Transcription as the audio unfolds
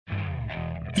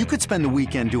You could spend the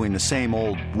weekend doing the same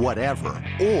old whatever,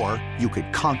 or you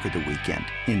could conquer the weekend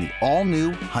in the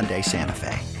all-new Hyundai Santa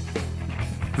Fe.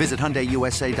 Visit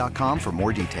HyundaiUSA.com for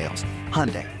more details.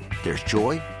 Hyundai, there's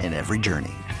joy in every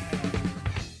journey.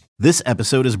 This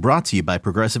episode is brought to you by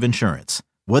Progressive Insurance.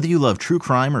 Whether you love true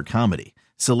crime or comedy,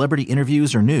 celebrity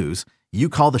interviews or news, you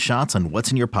call the shots on what's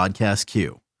in your podcast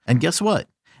queue. And guess what?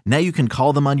 Now you can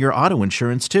call them on your auto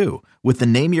insurance too with the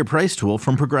Name Your Price tool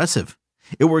from Progressive.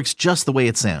 It works just the way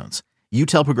it sounds. You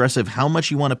tell Progressive how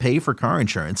much you want to pay for car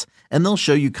insurance, and they'll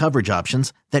show you coverage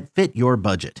options that fit your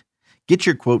budget. Get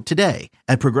your quote today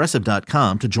at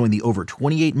Progressive.com to join the over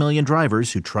 28 million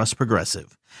drivers who trust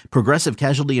Progressive. Progressive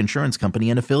Casualty Insurance Company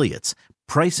and Affiliates.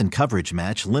 Price and coverage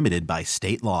match limited by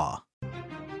state law.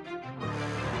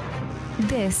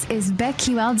 This is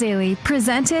BetQL Daily,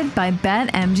 presented by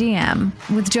BetMGM,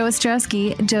 with Joe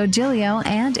Ostrowski, Joe Giglio,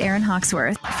 and Aaron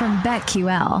Hawksworth from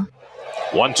BetQL.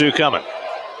 1-2 coming.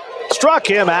 Struck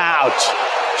him out.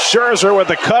 Scherzer with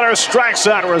the cutter strikes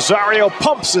out. Rosario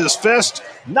pumps his fist.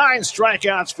 9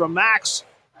 strikeouts from Max.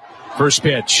 First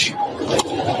pitch.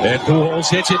 And Pujols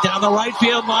hits it down the right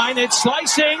field line. It's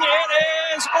slicing.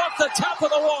 It is off the top of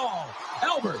the wall.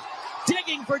 Albert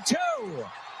digging for 2.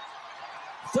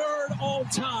 Third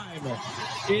all-time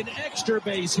in extra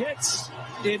base hits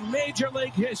in Major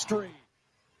League history.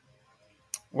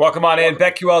 Welcome on in.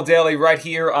 BetQL Daily right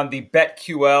here on the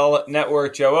BetQL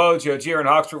Network. Joe O, Joe G, and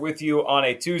Hawksworth with you on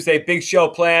a Tuesday. Big show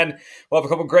planned. We'll have a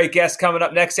couple great guests coming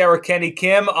up next hour. Kenny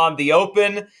Kim on The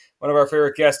Open. One of our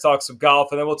favorite guests talks some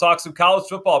golf. And then we'll talk some college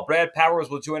football. Brad Powers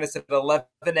will join us at 11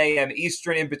 a.m.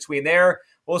 Eastern. In between there,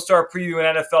 we'll start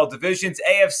previewing NFL divisions,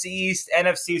 AFC East,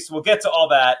 NFC. So we'll get to all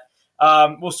that.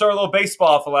 We'll start a little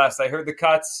baseball for last. I heard the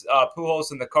cuts. Pujols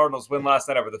and the Cardinals win last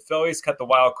night over the Phillies, cut the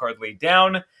wild card lead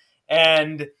down.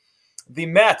 And the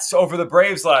Mets over the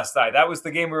Braves last night. That was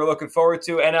the game we were looking forward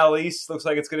to. NL East looks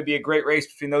like it's going to be a great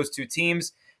race between those two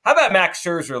teams. How about Max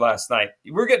Scherzer last night?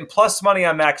 We're getting plus money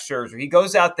on Max Scherzer. He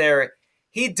goes out there.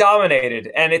 He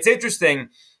dominated. And it's interesting.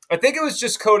 I think it was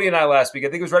just Cody and I last week. I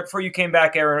think it was right before you came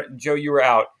back, Aaron. Joe, you were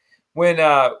out. When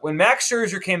Max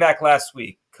Scherzer came back last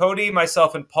week, Cody,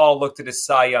 myself, and Paul looked at his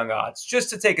Cy Young odds just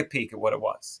to take a peek at what it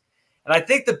was. And I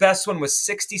think the best one was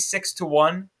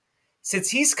 66-1.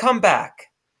 Since he's come back,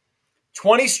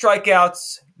 20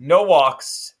 strikeouts, no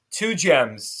walks, 2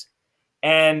 gems.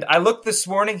 And I looked this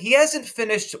morning, he hasn't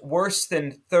finished worse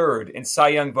than third in Cy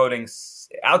Young voting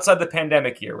outside the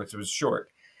pandemic year, which was short,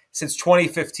 since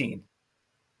 2015.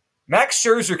 Max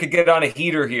Scherzer could get on a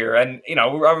heater here. And, I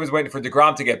was waiting for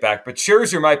DeGrom to get back, but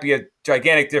Scherzer might be a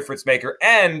gigantic difference maker.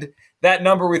 And that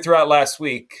number we threw out last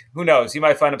week, who knows? He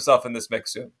might find himself in this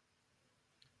mix soon.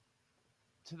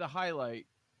 To the highlight,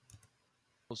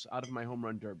 out of my home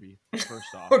run derby, first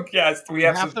off. Yes, we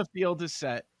have half the field is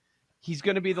set. He's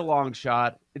going to be the long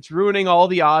shot. It's ruining all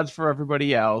the odds for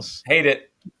everybody else. Hate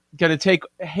it.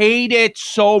 Hate it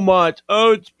so much.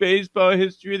 Oh, it's baseball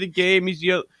history of the game. He's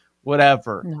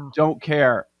whatever. No. Don't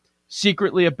care.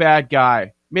 Secretly a bad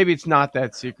guy. Maybe it's not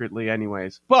that secretly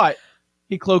anyways. But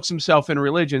he cloaks himself in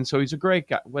religion, so he's a great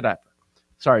guy. Whatever.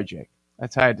 Sorry, Jake.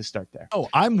 That's how I had to start there. Oh,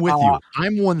 I'm with you.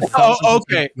 I'm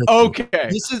 1,000%. Okay.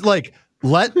 This is like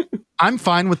I'm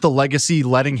fine with the legacy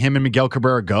letting him and Miguel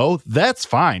Cabrera go. That's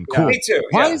fine. Cool. Yeah, me too.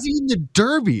 Why is he in the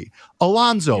Derby?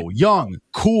 Alonso, young,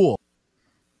 cool.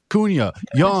 Cunha,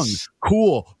 young,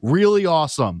 cool, really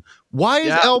awesome. Why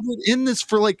is Albert in this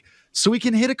for so he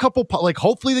can hit a couple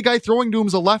hopefully the guy throwing to him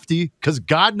is a lefty because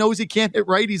God knows he can't hit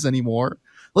righties anymore.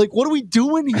 What are we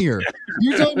doing here?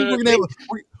 You're telling me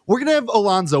we're gonna have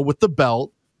Alonso with the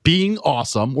belt being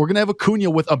awesome. We're going to have Acuna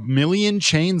with a million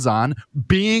chains on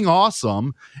being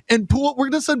awesome. And we're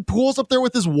going to send Pujols up there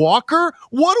with his walker?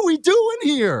 What are we doing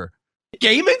here?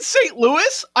 Game in St.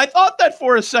 Louis? I thought that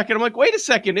for a second. I'm like, wait a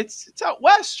second. It's out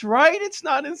west, right? It's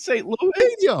not in St. Louis.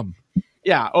 Stadium.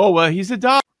 Yeah. Oh, well, he's a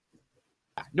Dodger.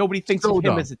 Nobody thinks of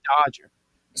him as a Dodger.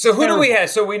 So who do we have?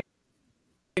 So we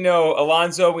know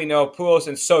Alonso, we know Pujols,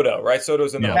 and Soto, right?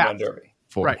 Soto's in the home run derby.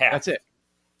 Right. That's it.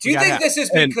 Do you think this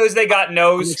is because they got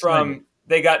nose from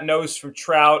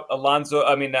Trout,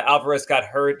 Alvarez got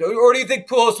hurt, or do you think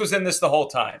Pujols was in this the whole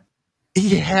time?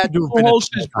 He had to have been. Pujols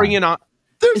is bringing on.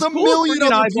 There's a million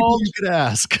other people you could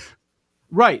ask.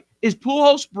 Right? Is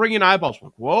Pujols bringing eyeballs?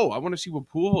 Like, whoa! I want to see what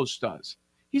Pujols does.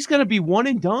 He's going to be one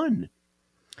and done.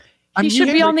 He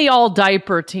should be on the all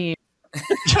diaper team.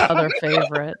 Other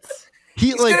favorites.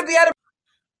 He's going to be out of.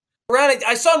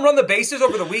 I saw him run the bases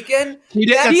over the weekend. He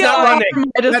did. That's not running.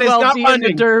 Might as well be in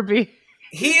the Derby.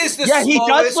 He is the slowest. He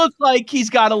does look like he's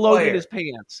got a load in his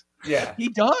pants. Yeah, he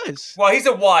does. Well, he's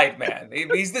a wide man.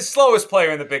 He's the slowest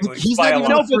player in the big leagues. He's not even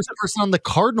the first person on the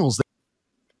Cardinals.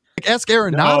 Like, ask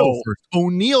Arenado first.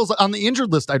 O'Neill's on the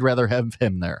injured list. I'd rather have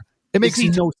him there. It makes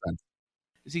no sense.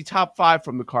 Is he top 5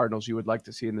 from the Cardinals you would like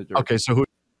to see in the Derby? Okay, so who?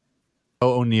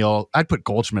 O'Neill. I'd put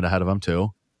Goldschmidt ahead of him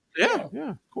too. Yeah,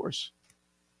 of course.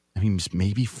 I mean,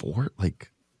 maybe 4.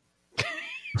 Like,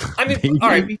 I mean, all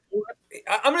right.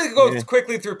 I'm going to go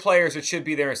quickly through players that should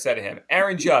be there instead of him.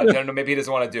 Aaron Judge. I don't know. Maybe he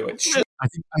doesn't want to do it. I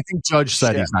think Judge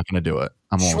said he's not going to do it.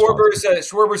 Schwarber's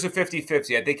a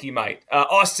 50-50. I think he might.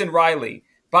 Austin Riley,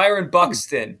 Byron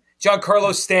Buxton,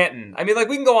 Giancarlo Stanton. I mean, like,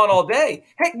 we can go on all day.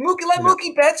 Heck,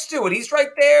 Mookie Betts do it. He's right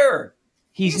there.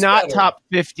 He's not better. Top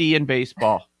 50 in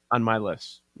baseball on my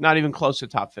list. Not even close to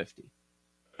top 50.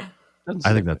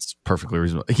 I think that's perfectly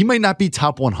reasonable. He might not be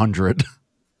top 100.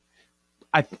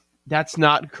 That's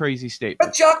not a crazy statement.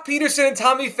 But Jock Peterson and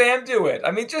Tommy Pham do it.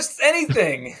 I mean, just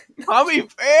anything. Tommy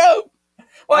Pham?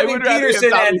 Well, I mean,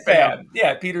 Peterson and Pham.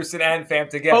 Yeah, Peterson and Pham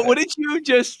together. But wouldn't you,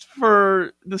 just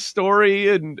for the story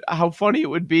and how funny it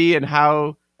would be and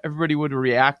how everybody would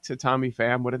react to Tommy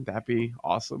Pham, wouldn't that be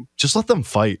awesome? Just let them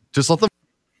fight. Just let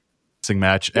them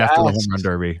match after the home run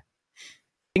derby.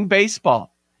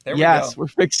 Baseball. We're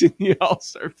fixing the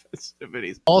All-Star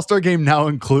festivities. All-Star break now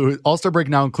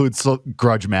includes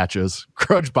grudge matches,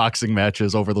 grudge boxing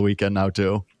matches over the weekend now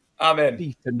too. I'm in.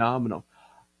 Be phenomenal.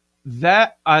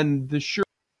 That on the Scherzer.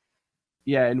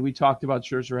 Yeah, and we talked about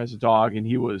Scherzer as a dog, and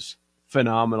he was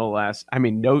phenomenal last. I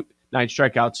mean, 9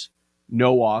 strikeouts,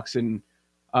 no walks, and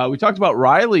we talked about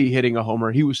Riley hitting a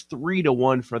homer. He was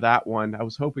 3-1 for that one. I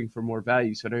was hoping for more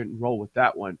value, so I didn't roll with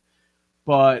that one.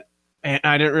 And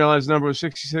I didn't realize the number was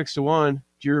 66-1.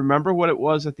 Do you remember what it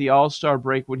was at the All-Star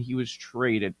break when he was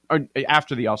traded, or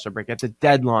after the All-Star break, at the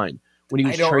deadline when he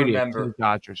was traded to the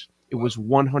Dodgers? It was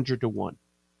 100-1.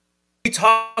 We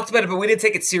talked about it, but we didn't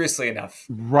take it seriously enough.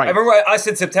 Right. I remember us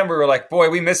in September, we were like,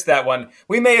 boy, we missed that one.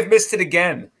 We may have missed it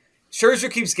again.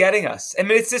 Scherzer keeps getting us. I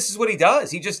mean, this is what he does.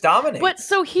 He just dominates. But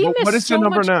so he missed what is so the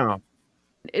number much now?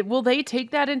 Will they take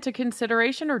that into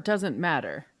consideration or doesn't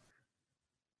matter?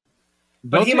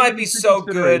 But he might be so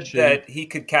good that he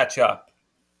could catch up.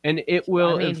 And it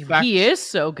will he is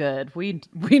so good. We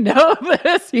know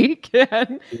this. He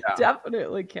can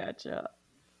definitely catch up.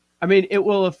 I mean, it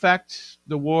will affect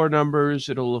the WAR numbers.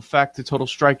 It'll affect the total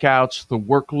strikeouts, the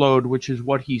workload, which is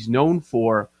what he's known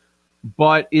for.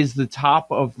 But is the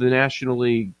top of the National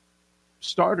League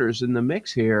starters in the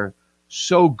mix here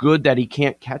so good that he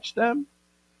can't catch them?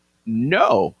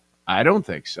 No, I don't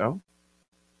think so.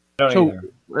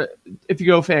 If you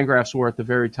go Fangraphs WAR at the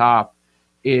very top,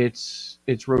 it's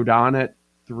Rodon at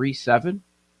 3.7,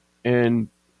 and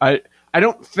I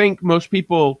don't think most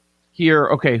people hear,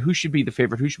 okay, who should be the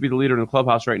favorite? Who should be the leader in the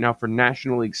clubhouse right now for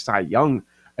National League Cy Young?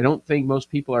 I don't think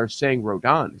most people are saying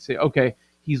Rodon. They say, okay,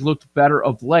 he's looked better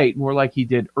of late, more like he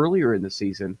did earlier in the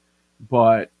season,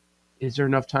 but is there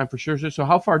enough time for Scherzer? So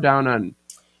how far down on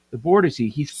the board is he?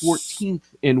 He's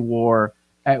 14th in WAR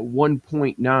at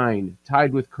 1.9,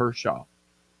 tied with Kershaw.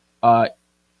 I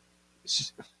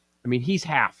mean, he's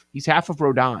half. He's half of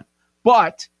Rodon,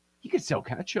 but he could still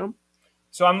catch him.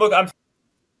 So I'm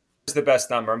the best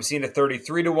number. I'm seeing a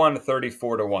 33-1 to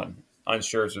 34-1 on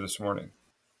Scherzer this morning.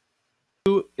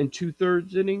 2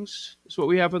 2/3 innings is what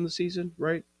we have on the season,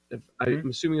 right? I'm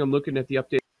assuming I'm looking at the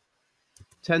update.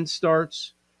 10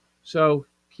 starts, so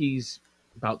he's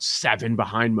about 7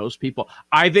 behind most people.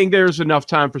 I think there's enough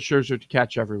time for Scherzer to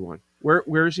catch everyone.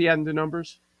 Where is he at in the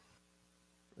numbers?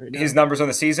 Right, his numbers on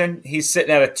the season, he's sitting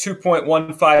at a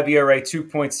 2.15 ERA,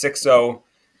 2.60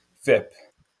 FIP.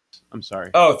 I'm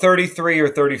sorry. 33 or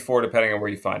 34, depending on where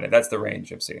you find it. That's the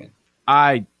range I'm seeing.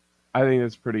 I think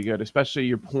that's pretty good, especially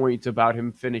your point about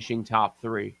him finishing top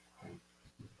 3.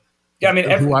 Yeah, I mean,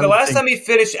 the last time he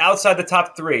finished outside the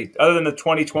top 3, other than the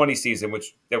 2020 season,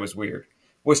 which that was weird,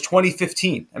 was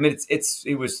 2015. I mean,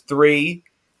 it was 3,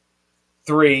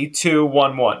 2,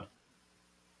 1, 1.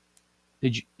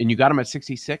 And you got him at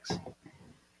 66?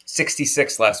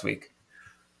 66 last week.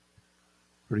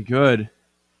 Pretty good.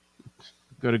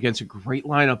 Good against a great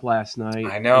lineup last night.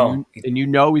 I know. And you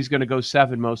know he's going to go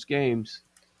 7 most games.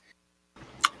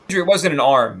 It wasn't an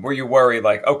arm where you worry,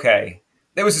 like, okay,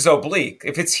 it was his oblique.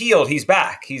 If it's healed, he's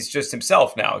back. He's just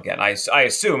himself now again, I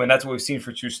assume, and that's what we've seen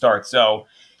for 2 starts. So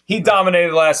he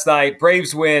dominated last night.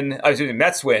 Mets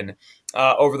win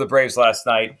over the Braves last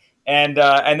night. And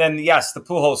then, yes, the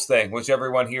Pujols thing, which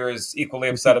everyone here is equally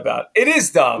upset about. It is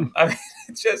dumb. I mean,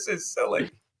 it just is silly.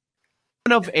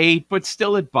 1 of 8, but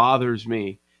still it bothers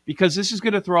me because this is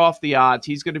going to throw off the odds.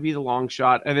 He's going to be the long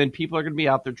shot, and then people are going to be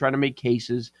out there trying to make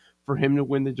cases for him to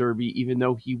win the Derby, even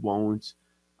though he won't.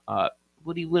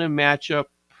 Would he win a matchup?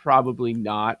 Probably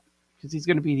not, because he's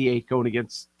going to be the 8 going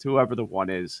against whoever the 1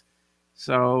 is.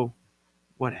 So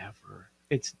whatever.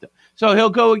 So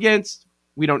he'll go against,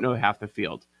 we don't know half the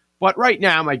field. But right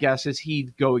now, my guess is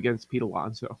he'd go against Pete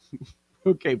Alonso.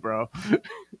 Okay, bro.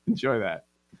 Enjoy that.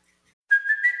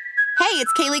 Hey,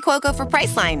 it's Kaylee Cuoco for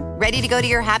Priceline. Ready to go to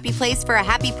your happy place for a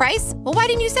happy price? Well, why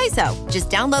didn't you say so? Just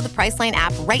download the Priceline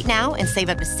app right now and save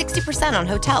up to 60% on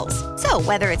hotels. So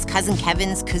whether it's Cousin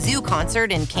Kevin's Kazoo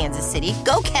Concert in Kansas City,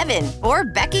 go Kevin, or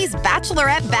Becky's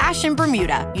Bachelorette Bash in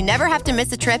Bermuda, you never have to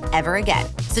miss a trip ever again.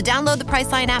 So download the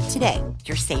Priceline app today.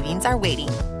 Your savings are waiting.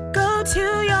 Go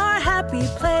to your happy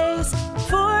place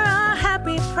for a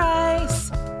happy price.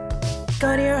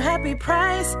 Go to your happy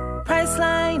price,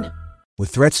 Priceline. With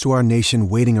threats to our nation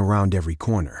waiting around every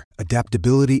corner,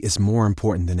 adaptability is more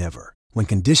important than ever. When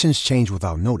conditions change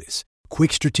without notice,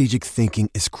 quick strategic thinking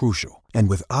is crucial. And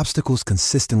with obstacles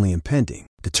consistently impending,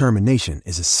 determination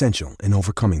is essential in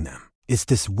overcoming them. It's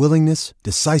this willingness,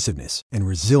 decisiveness, and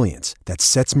resilience that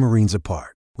sets Marines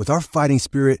apart. With our fighting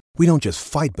spirit, we don't just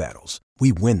fight battles,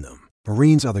 we win them.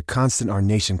 Marines are the constant our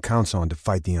nation counts on to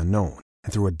fight the unknown.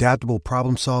 And through adaptable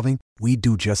problem solving, we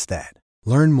do just that.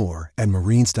 Learn more at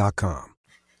Marines.com.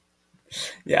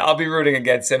 Yeah, I'll be rooting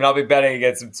against him, and I'll be betting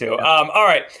against him too. All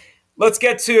right, let's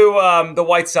get to the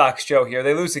White Sox, Joe, here.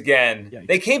 They lose again. Yikes.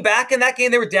 They came back in that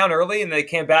game. They were down early, and they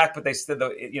came back, but they still,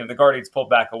 the Guardians pulled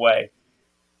back away.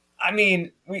 I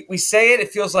mean, we say it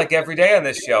feels like every day on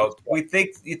this show. You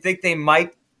think they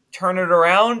might turn it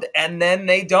around, and then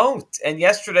they don't. And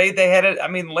yesterday they had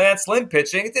Lance Lynn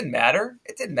pitching. It didn't matter.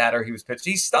 It didn't matter he was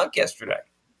pitching. He stunk yesterday.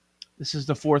 This is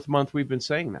the 4th month we've been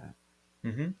saying that.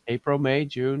 Mm-hmm. April, May,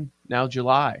 June, now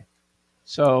July.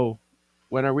 So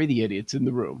when are we the idiots in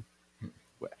the room?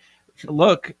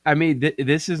 Look,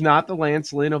 this is not the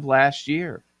Lance Lynn of last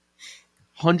year.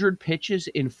 100 pitches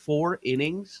in 4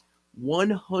 innings,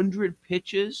 100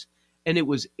 pitches, and it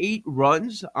was 8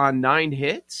 runs on 9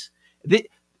 hits.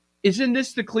 Isn't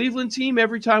this the Cleveland team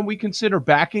every time we consider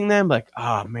backing them? Like,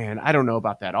 oh, man, I don't know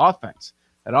about that offense.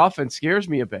 That offense scares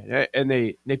me a bit. And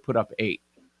they put up 8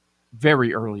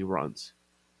 very early runs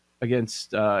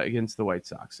against the White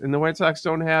Sox. And the White Sox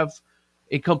don't have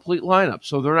a complete lineup,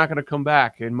 so they're not going to come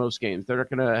back in most games. They're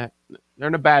in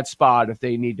a bad spot if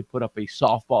they need to put up a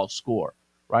softball score,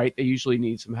 right? They usually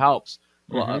need some help.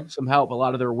 A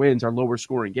lot of their wins are lower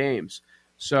scoring games.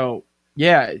 So,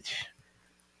 yeah,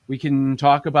 we can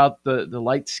talk about the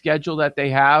light schedule that they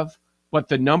have, but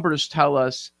the numbers tell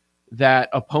us that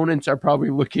opponents are probably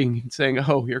looking and saying,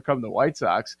 oh, here come the White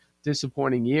Sox.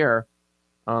 Disappointing year.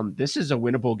 This is a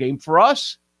winnable game for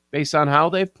us based on how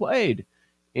they've played.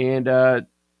 And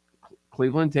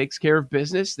Cleveland takes care of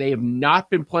business. They have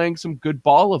not been playing some good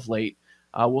ball of late.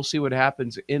 We'll see what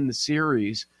happens in the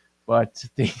series, but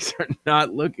things are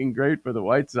not looking great for the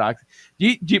White Sox.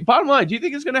 Bottom line, do you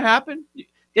think it's going to happen?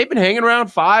 They've been hanging around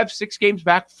 5-6 games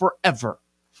back forever.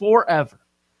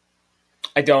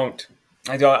 I don't.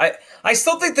 I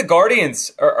still think the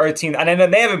Guardians are a team,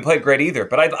 and they haven't played great either,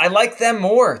 but I like them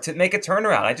more to make a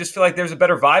turnaround. I just feel like there's a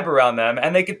better vibe around them,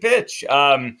 and they could pitch.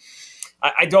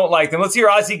 I don't like them. Let's hear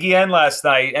Ozzie Guillen last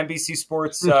night, NBC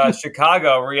Sports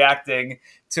Chicago, reacting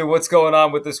to what's going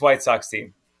on with this White Sox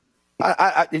team.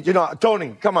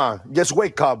 Tony, come on. Just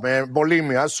wake up, man. Believe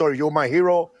me, I'm sorry. You're my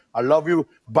hero. I love you.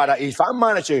 But if I'm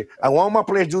manager, I want my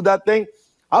players to do that thing,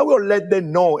 I will let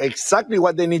them know exactly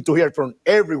what they need to hear from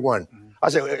everyone. I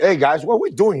say, hey, guys, what are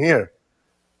we doing here?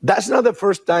 That's not the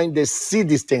first time they see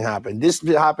this thing happen. This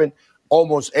happen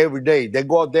almost every day. They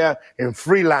go out there and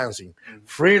freelancing,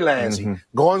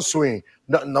 go and swing.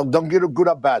 No, don't get it good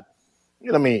or bad.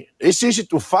 You know what I mean? It's easy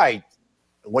to fight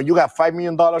when you got $5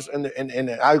 million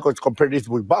and I could compare this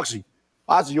with boxing.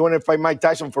 I said, you want to fight Mike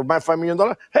Tyson for my $5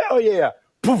 million? Hell yeah.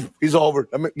 Poof, it's over.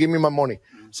 Give me my money.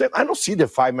 So I don't see the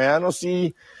fight, man. I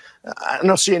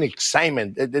don't see any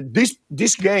excitement.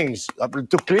 These games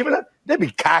to Cleveland, they be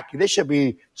cocky. They should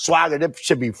be swagger. They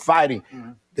should be fighting.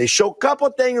 Mm-hmm. They show a couple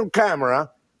things on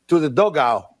camera to the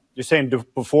dugout. You're saying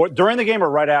during the game or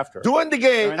right after? During the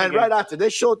game right after. They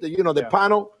showed the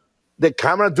panel, the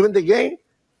camera during the game.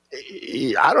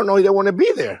 I don't know if they want to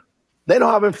be there. They're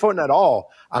not having fun at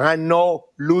all. And I know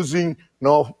losing,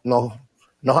 not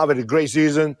having a great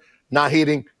season, not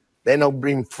hitting, they don't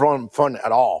bring fun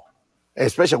at all.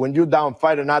 Especially when you're down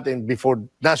 5-0 before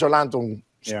national anthem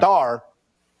start.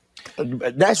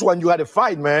 That's when you had to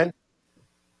fight, man.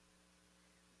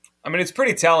 I mean, it's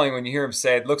pretty telling when you hear him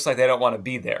say it looks like they don't want to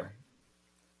be there.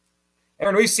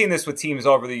 Aaron, we've seen this with teams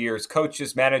over the years,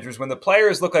 coaches, managers. When the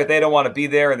players look like they don't want to be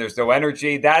there and there's no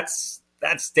energy, that's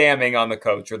damning on the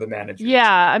coach or the manager.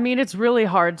 Yeah, I mean, it's really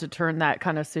hard to turn that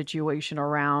kind of situation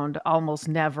around. Almost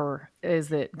never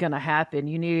is it going to happen.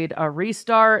 You need a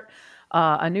restart,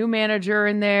 a new manager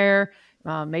in there.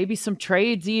 maybe some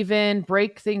trades even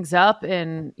break things up.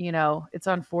 And, it's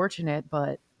unfortunate,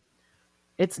 but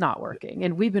it's not working.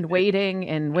 And we've been waiting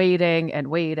and waiting and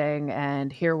waiting.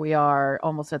 And here we are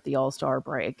almost at the All-Star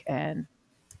break and,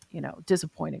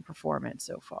 disappointing performance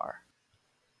so far.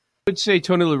 I would say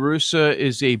Tony La Russa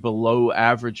is a below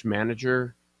average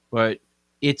manager, but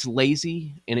it's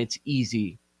lazy and it's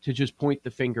easy to just point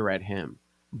the finger at him.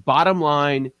 Bottom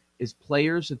line is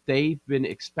players that they've been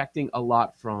expecting a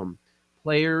lot from,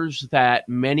 players that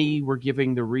many were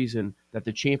giving the reason that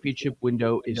the championship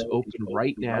window is open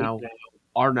right now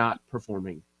are not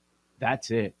performing.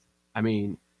 That's it. I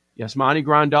mean, Yasmani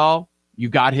Grandal, you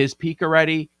got his peak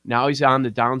already. Now he's on the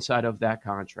downside of that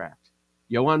contract.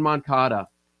 Yohan Moncada,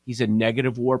 he's a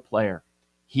negative WAR player.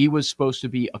 He was supposed to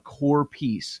be a core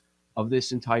piece of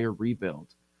this entire rebuild.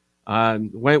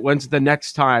 When's the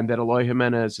next time that Eloy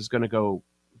Jimenez is going to go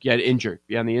get injured,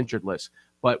 be on the injured list?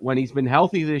 But when he's been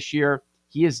healthy this year,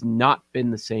 he has not been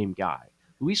the same guy.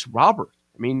 Luis Robert,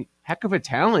 heck of a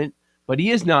talent, but he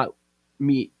has not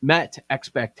met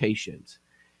expectations.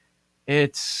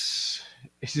 It's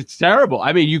terrible.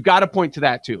 You've got to point to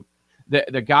that too.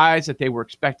 The guys that they were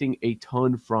expecting a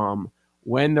ton from,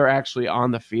 when they're actually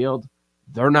on the field,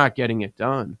 they're not getting it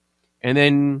done. And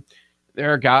then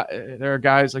there are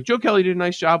guys like Joe Kelly did a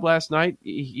nice job last night.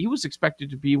 He was expected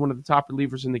to be one of the top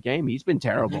relievers in the game. He's been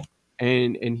terrible,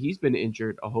 and he's been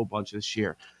injured a whole bunch this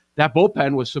year. That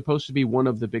bullpen was supposed to be one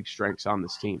of the big strengths on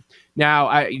this team.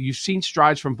 Now, you've seen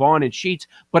strides from Vaughn and Sheets,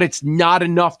 but it's not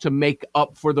enough to make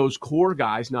up for those core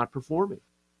guys not performing.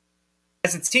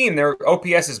 As a team, their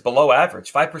OPS is below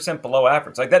average, 5% below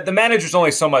average. Like that, the manager's only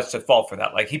so much to fault for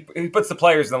that. Like he puts the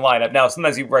players in the lineup. Now,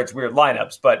 sometimes he writes weird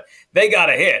lineups, but they got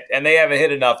to hit, and they haven't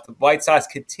hit enough. The White Sox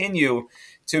continue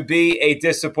to be a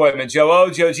disappointment. Joe O,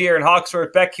 Joe G, Aaron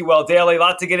Hawksworth, BetQL Daily. A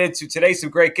lot to get into today.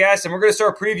 Some great guests, and we're going to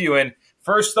start previewing.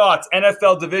 First thoughts,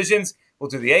 NFL divisions. We'll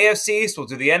do the AFC East. We'll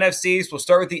do the NFC East. We'll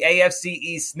start with the AFC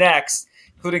East next,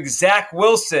 including Zach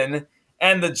Wilson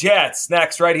and the Jets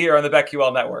next right here on the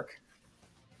BetQL Network.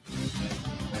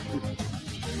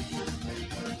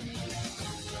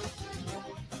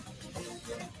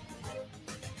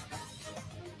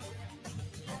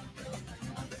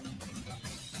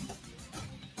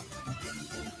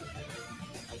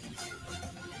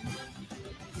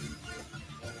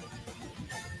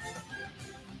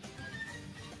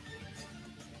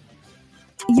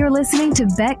 You're listening to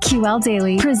BetQL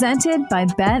Daily, presented by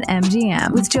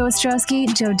BetMGM, with Joe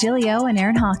Ostrowski, Joe Giglio, and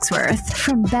Aaron Hawksworth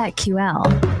from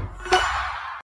BetQL.